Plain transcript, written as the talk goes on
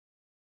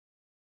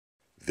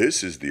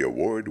This is the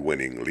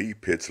award-winning Lee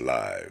Pitts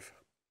Live.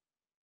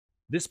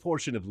 This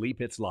portion of Lee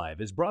Pitts Live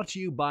is brought to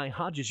you by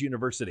Hodges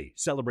University,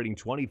 celebrating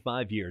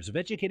 25 years of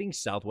educating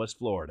Southwest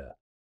Florida.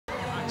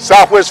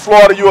 Southwest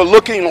Florida, you are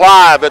looking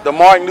live at the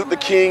Martin Luther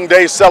King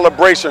Day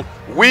celebration.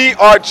 We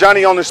are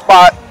Johnny on the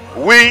Spot.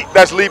 We,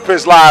 that's Lee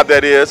Pitts Live,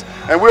 that is.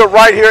 And we're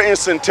right here in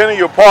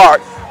Centennial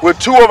Park with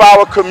two of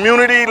our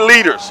community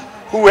leaders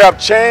who have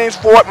changed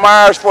Fort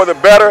Myers for the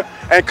better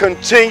and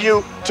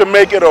continue to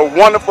make it a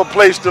wonderful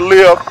place to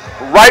live.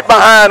 Right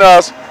behind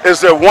us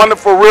is a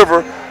wonderful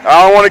river.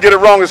 I don't want to get it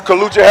wrong. It's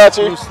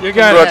Caloosahatchee. You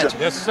got it.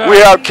 Yes, sir. We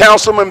have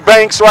Councilman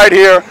Banks right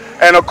here,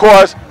 and of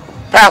course,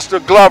 Pastor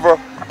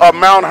Glover of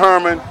Mount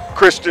Hermon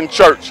Christian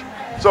Church.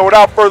 So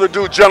without further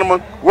ado,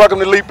 gentlemen, welcome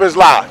to Lee Pitts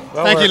Live.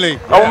 Thank you, Lee.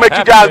 I'm going to make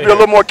you guys be a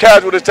little more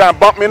casual this time.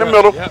 Bump me in the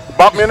middle. Yep.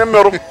 Bump me in the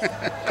middle.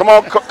 Come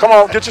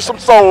on. Get you some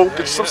soul. Get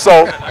you some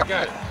soul. I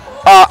got it.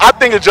 I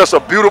think it's just a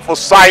beautiful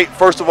sight,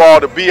 first of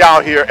all, to be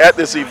out here at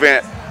this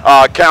event,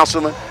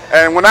 Councilman.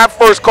 And when I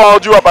first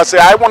called you up, I said,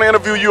 I want to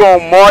interview you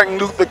on Martin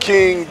Luther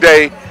King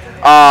Day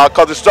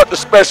because it's such a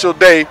special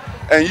day.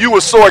 And you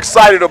were so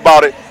excited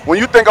about it. When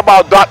you think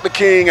about Dr.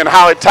 King and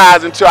how it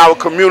ties into our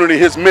community,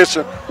 his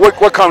mission,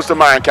 what comes to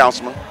mind,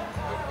 Councilman?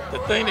 The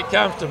thing that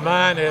comes to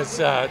mind is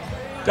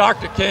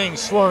Dr. King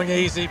swung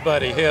easy,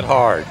 but he hit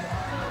hard.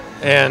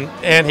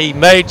 And he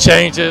made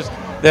changes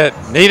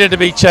that needed to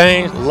be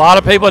changed. A lot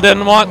of people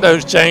didn't want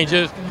those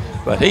changes,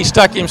 but he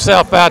stuck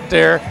himself out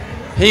there.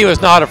 He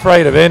was not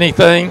afraid of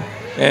anything,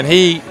 and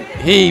he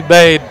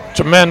made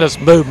tremendous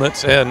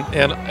movements in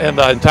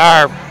the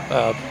entire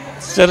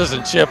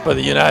citizenship of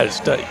the United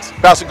States.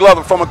 Pastor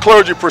Glover, from a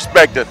clergy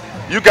perspective,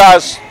 you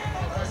guys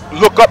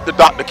look up to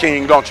Dr.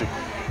 King, don't you?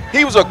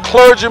 He was a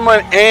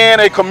clergyman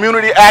and a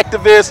community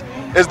activist.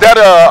 Is that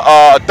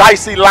a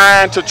dicey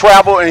line to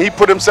travel, and he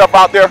put himself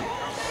out there?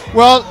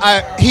 Well,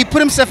 he put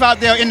himself out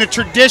there in the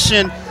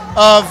tradition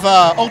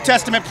of Old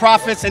Testament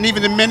prophets and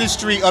even the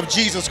ministry of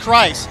Jesus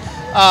Christ.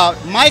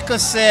 Micah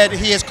said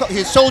he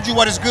has told you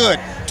what is good,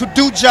 to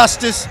do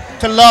justice,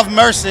 to love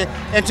mercy,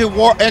 and to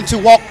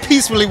walk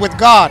peacefully with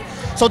God.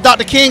 So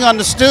Dr. King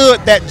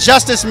understood that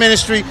justice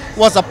ministry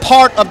was a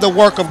part of the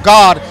work of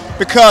God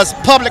because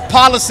public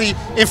policy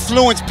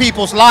influenced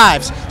people's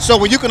lives. So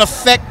when you can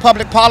affect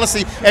public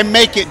policy and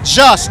make it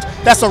just,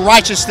 that's a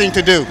righteous thing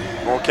to do.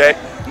 Okay.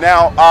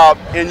 Now,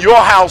 in your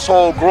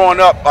household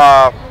growing up,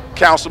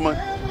 Councilman,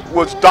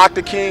 was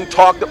Dr. King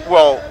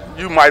well,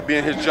 you might be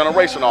in his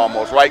generation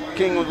almost, right?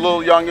 King was a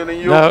little younger than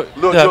you? No,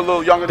 you're a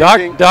little younger than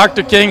King?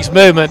 Dr. King's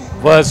movement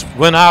was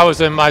when I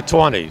was in my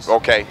 20s.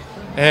 Okay.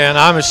 And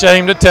I'm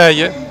ashamed to tell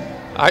you,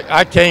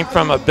 I came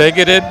from a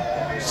bigoted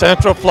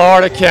Central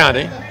Florida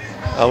county.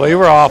 We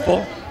were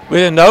awful. We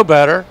didn't know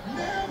better.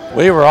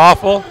 We were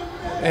awful.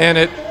 And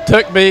it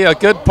took me a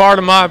good part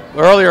of my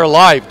earlier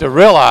life to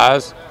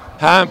realize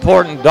how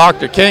important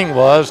Dr. King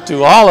was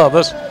to all of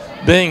us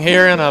being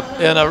here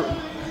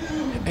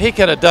he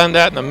could have done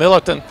that in a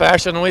militant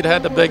fashion, and we'd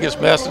had the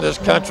biggest mess in this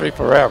country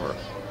forever.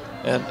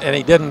 And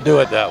he didn't do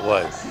it that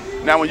way.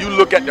 Now, when you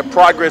look at the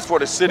progress for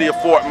the city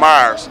of Fort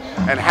Myers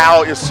and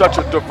how it's such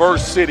a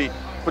diverse city,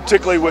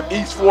 particularly with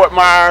East Fort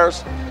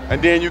Myers,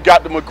 and then you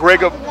got the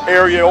McGregor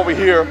area over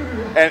here,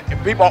 and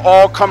people are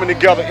all coming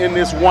together in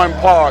this one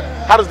park,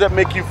 how does that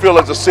make you feel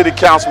as a city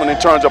councilman in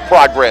terms of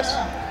progress?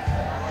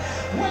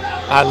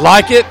 I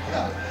like it.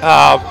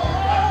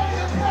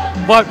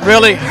 What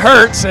really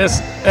hurts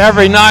is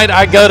every night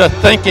I go to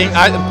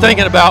I'm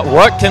thinking about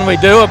what can we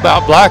do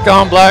about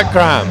black-on-black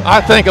crime. I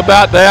think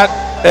about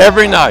that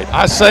every night.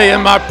 I say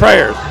in my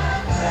prayers,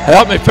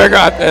 help me figure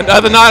out. And the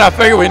other night I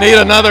figured we need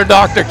another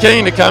Dr.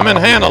 King to come and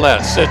handle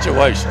that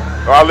situation.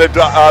 I'll let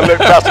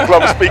Pastor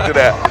Glover speak to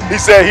that. He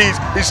said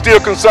he's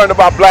still concerned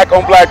about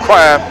black-on-black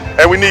crime,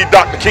 and we need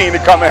Dr. King to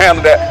come and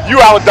handle that. You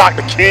our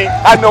Dr. King.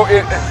 I know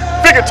it.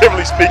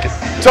 Figuratively speaking,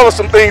 tell us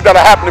some things that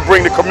are happening to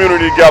bring the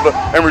community together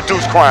and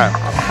reduce crime.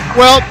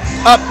 Well,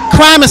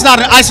 crime is not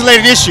an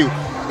isolated issue.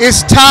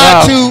 It's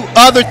tied to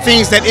other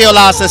things that ail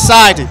our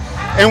society.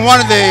 And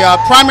one of the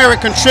primary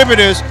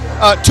contributors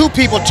to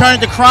people turning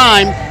to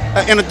crime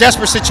in a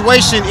desperate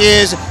situation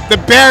is the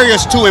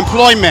barriers to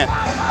employment.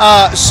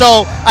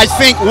 So I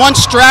think one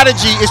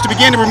strategy is to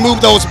begin to remove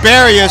those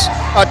barriers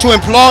to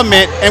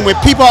employment, and when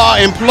people are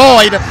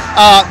employed,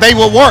 they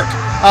will work.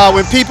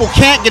 When people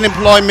can't get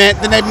employment,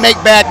 then they make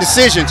bad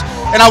decisions.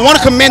 And I want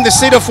to commend the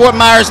city of Fort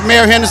Myers,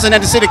 Mayor Henderson,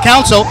 and the city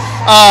council,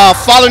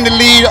 following the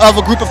lead of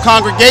a group of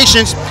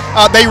congregations.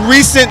 They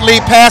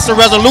recently passed a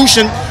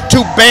resolution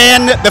to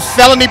ban the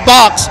felony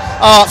box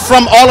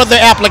from all of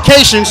their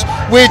applications,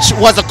 which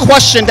was a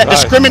question that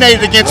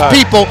discriminated against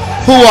people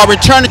who are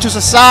returning to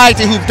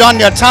society, who've done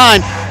their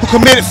time, who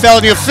committed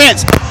felony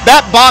offense.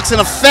 That box,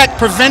 in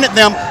effect, prevented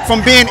them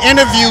from being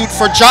interviewed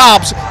for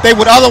jobs they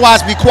would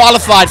otherwise be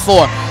qualified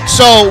for.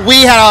 So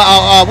we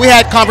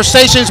had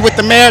conversations with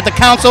the mayor, the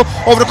council,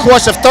 over the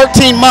course of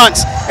 13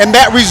 months, and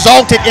that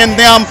resulted in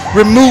them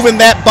removing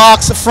that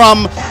box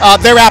from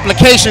their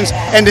applications.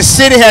 And the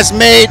city has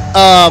made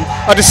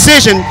a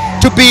decision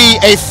to be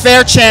a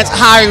fair chance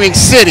hiring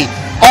city.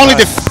 Only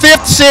the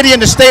 5th city in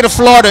the state of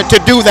Florida to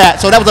do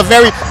that. So that was a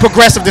very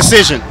progressive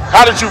decision.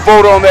 How did you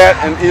vote on that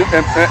and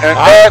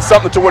add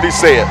something to what he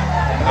said?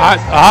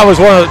 I was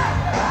one of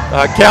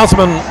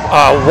Councilman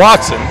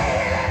Watson,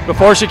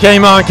 before she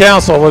came on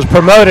council, was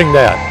promoting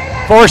that.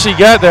 Before she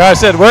got there, I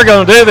said, we're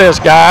going to do this,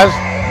 guys.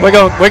 We're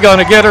going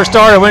to get her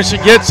started when she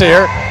gets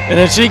here. And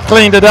then she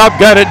cleaned it up,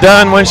 got it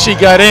done when she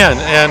got in.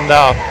 And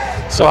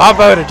so I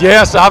voted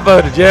yes. I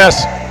voted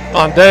yes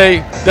on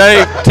day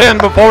 10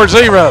 before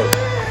 0.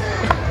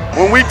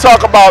 When we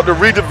talk about the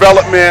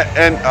redevelopment,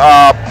 and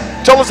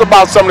tell us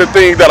about some of the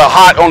things that are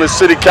hot on the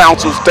city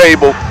council's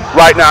table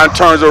right now in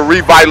terms of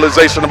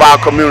revitalization of our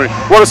community.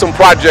 What are some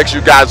projects you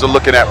guys are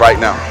looking at right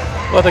now?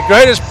 Well, the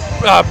greatest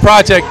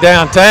project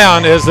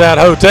downtown is that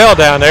hotel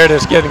down there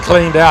that's getting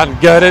cleaned out and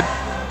gutted.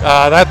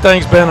 That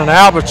thing's been an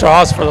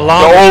albatross for the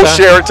longest time. The old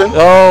Sheraton?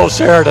 The old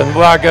Sheraton.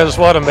 My goodness,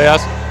 what a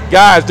mess.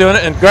 Guys doing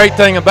it, and great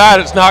thing about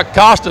it, it's not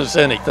cost us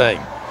anything.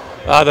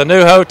 The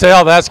new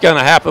hotel, that's going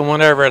to happen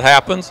whenever it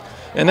happens.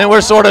 And then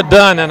we're sort of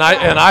done, and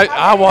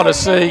I want to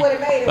see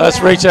us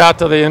reach out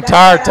to the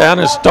entire town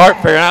and start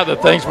figuring out the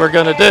things we're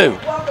going to do.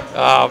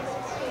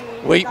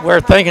 We're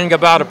thinking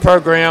about a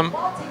program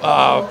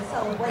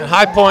in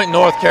High Point,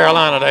 North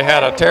Carolina. They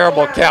had a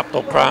terrible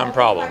capital crime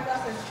problem,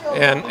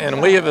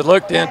 and we have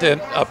looked into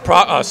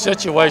a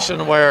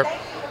situation where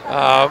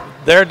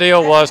their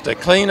deal was to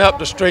clean up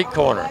the street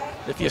corner.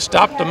 If you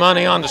stop the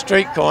money on the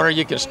street corner,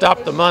 you can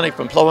stop the money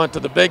from flowing to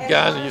the big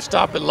guys, and you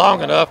stop it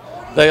long enough,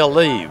 they'll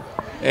leave.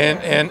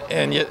 And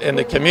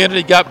the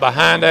community got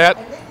behind that.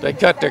 They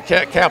cut their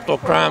capital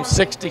crime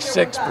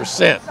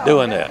 66%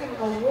 doing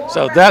that.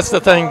 So that's the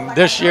thing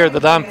this year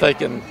that I'm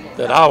thinking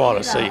that I want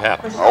to see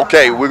happen.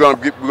 Okay, we're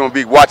gonna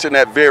be watching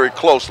that very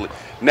closely.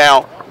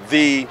 Now,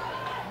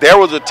 there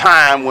was a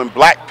time when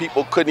black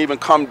people couldn't even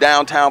come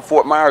downtown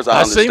Fort Myers. I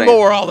understand. See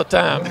more all the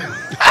time.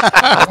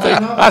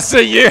 I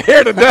see you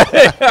here today.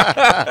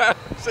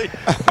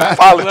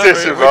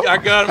 Politicians. I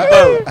got them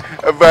both.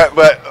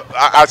 But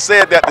I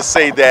said that to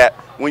say that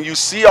when you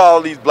see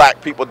all these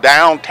black people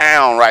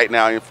downtown right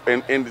now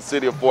in the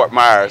city of Fort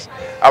Myers,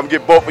 I'm gonna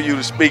get both of you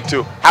to speak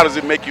to. How does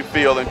it make you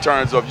feel in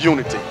terms of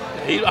unity?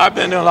 I've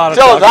been doing a lot of.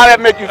 Tell us how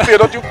that make you feel.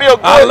 Don't you feel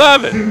good? I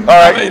love it.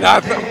 All right. I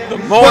mean, the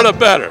more the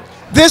better.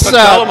 This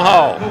Cullum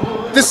Hall.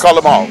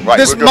 Right,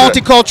 this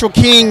multicultural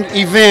King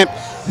event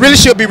really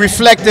should be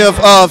reflective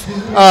of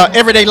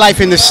everyday life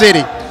in the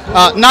city,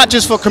 not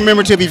just for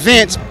commemorative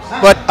events,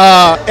 but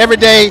every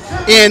day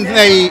in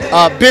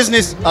a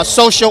business,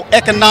 social,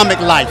 economic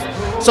life.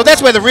 So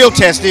that's where the real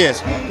test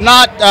is.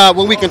 Not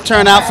when we can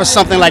turn out for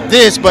something like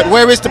this, but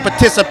where is the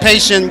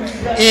participation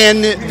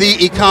in the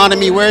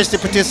economy? Where is the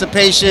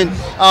participation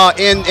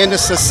in the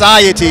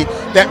society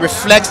that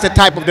reflects the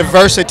type of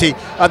diversity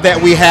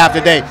that we have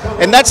today?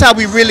 And that's how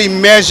we really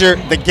measure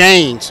the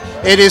gains.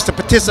 It is the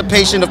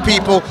participation of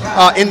people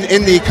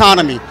in the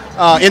economy,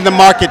 in the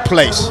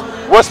marketplace.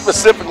 What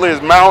specifically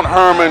is Mount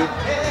Hermon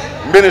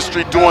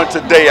Ministry doing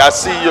today? I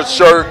see your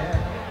shirt.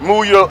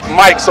 Move your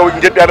mic so we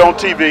can get that on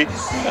TV.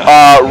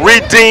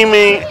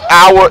 Redeeming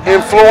our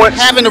influence.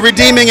 Having a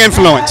redeeming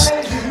influence.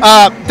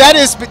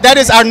 That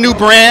is our new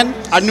brand,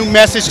 our new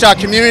message to our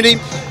community,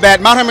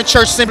 that Mount Hermon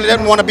Church simply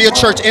doesn't want to be a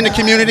church in the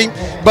community,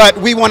 but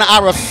we want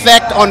our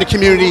effect on the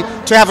community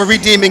to have a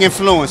redeeming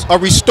influence, a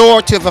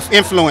restorative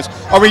influence,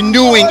 a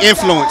renewing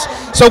influence.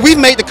 So we've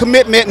made the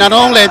commitment not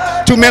only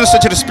to minister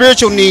to the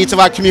spiritual needs of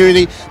our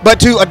community, but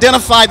to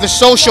identify the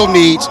social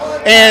needs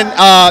and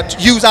to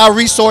use our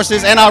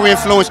resources and our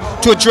influence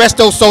to address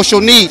those social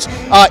needs,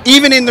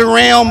 even in the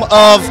realm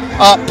of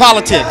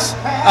politics.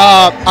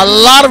 A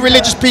lot of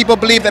religious people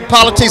believe that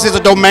politics is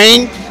a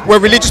domain where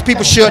religious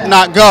people should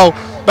not go.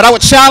 But I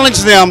would challenge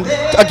them,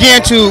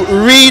 again, to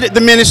read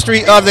the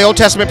ministry of the Old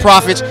Testament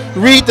prophets,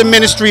 read the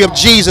ministry of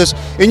Jesus,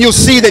 and you'll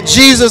see that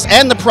Jesus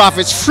and the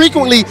prophets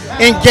frequently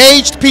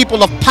engaged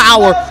people of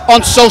power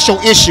on social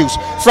issues,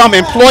 from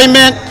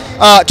employment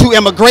to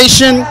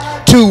immigration,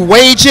 to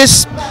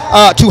wages,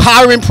 to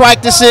hiring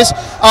practices.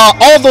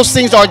 All those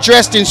things are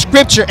addressed in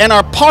Scripture and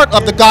are part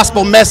of the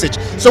gospel message.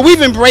 So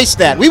we've embraced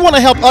that. We want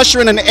to help usher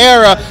in an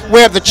era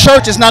where the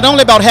church is not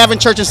only about having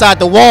church inside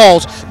the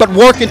walls, but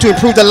working to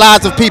improve the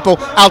lives of people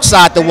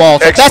outside the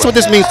walls. So that's what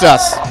this means to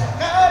us.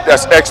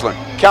 That's excellent.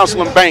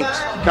 Councilman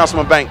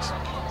Banks,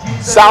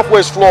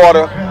 Southwest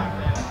Florida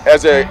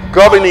as a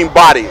governing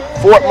body,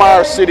 Fort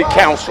Myers City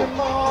Council,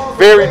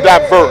 very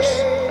diverse.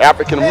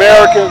 African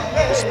American,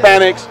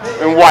 Hispanics,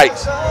 and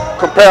whites,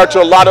 compared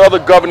to a lot of other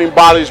governing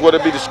bodies, whether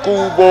it be the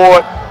school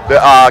board,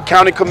 the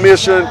county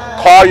commission,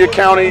 Collier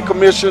County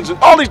commissions, and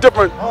all these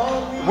different.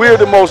 We're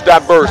the most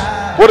diverse.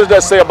 What does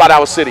that say about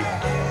our city?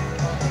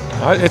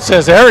 It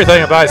says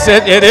everything about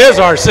it. It is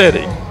our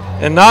city,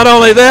 and not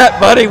only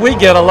that, buddy, we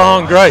get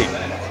along great.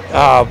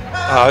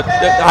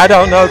 I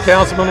don't know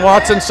Councilman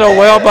Watson so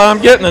well, but I'm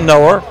getting to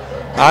know her.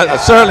 I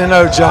certainly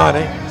know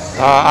Johnny.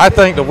 I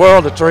think the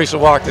world of Teresa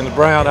Watkins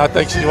Brown. I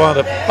think she's one of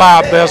the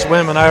 5 best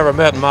women I ever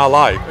met in my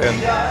life, and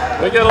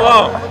we get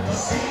along.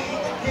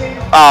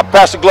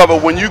 Pastor Glover,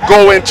 when you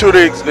go into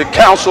the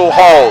council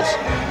halls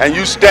and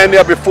you stand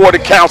there before the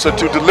council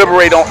to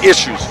deliberate on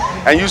issues,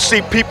 and you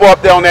see people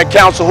up there on that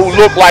council who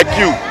look like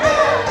you,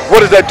 what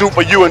does that do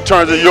for you in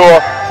terms of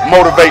your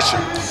motivation?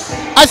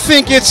 I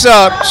think it's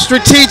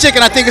strategic,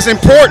 and I think it's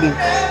important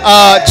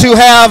to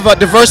have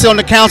diversity on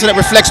the council that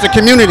reflects the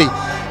community.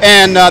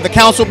 And the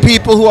council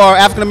people who are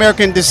African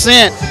American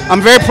descent,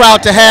 I'm very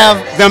proud to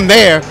have them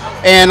there,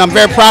 and I'm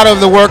very proud of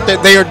the work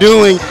that they are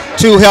doing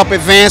to help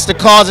advance the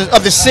causes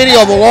of the city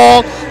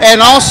overall,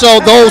 and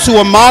also those who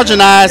are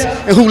marginalized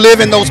and who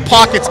live in those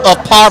pockets of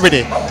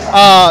poverty.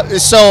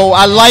 So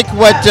I like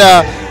what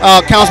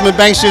Councilman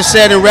Banks just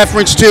said in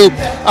reference to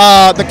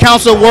the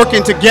council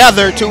working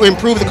together to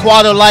improve the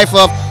quality of life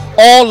of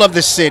all of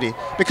the city,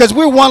 because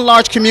we're one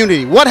large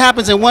community. What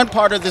happens in one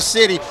part of the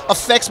city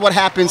affects what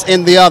happens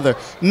in the other.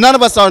 None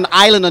of us are an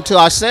island unto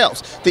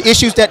ourselves. The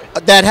issues that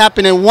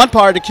happen in one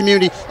part of the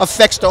community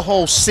affects the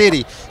whole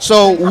city.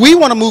 So we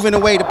want to move in a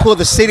way to pull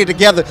the city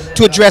together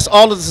to address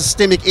all of the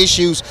systemic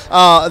issues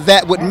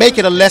that would make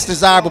it a less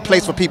desirable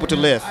place for people to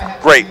live.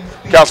 Great.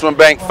 Councilman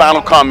Bank,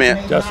 final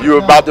comment. Yes, You were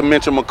about to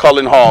mention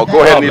McCullen Hall.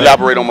 Go ahead and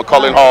elaborate on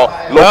McCullen Hall,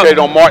 located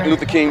on Martin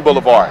Luther King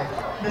Boulevard.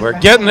 We're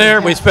getting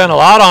there. We spent a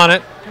lot on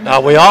it.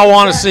 We all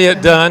want to see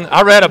it done.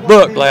 I read a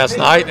book last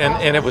night,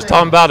 and it was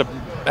talking about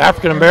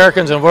African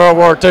Americans in World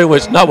War II,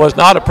 which was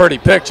not a pretty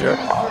picture,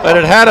 but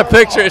it had a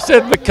picture. It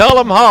said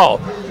McCullum Hall.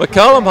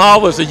 McCullum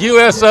Hall was the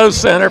USO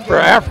Center for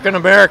African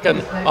American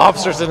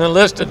officers and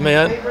enlisted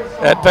men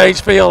at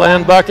Page Field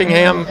and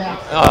Buckingham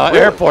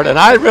Airport, and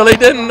I really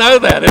didn't know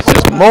that. It's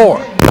just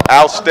more.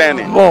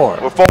 Outstanding. More.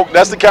 Well, folks,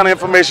 that's the kind of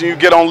information you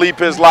get on Leap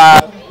Is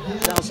Live.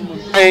 Councilman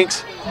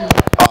Banks,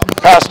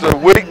 Pastor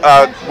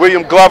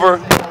William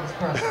Glover.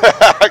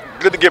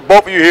 Good to get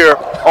both of you here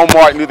on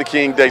Martin Luther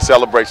King Day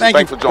celebration.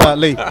 Thanks for joining.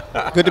 Lee.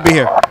 Good to be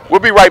here. We'll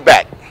be right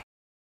back.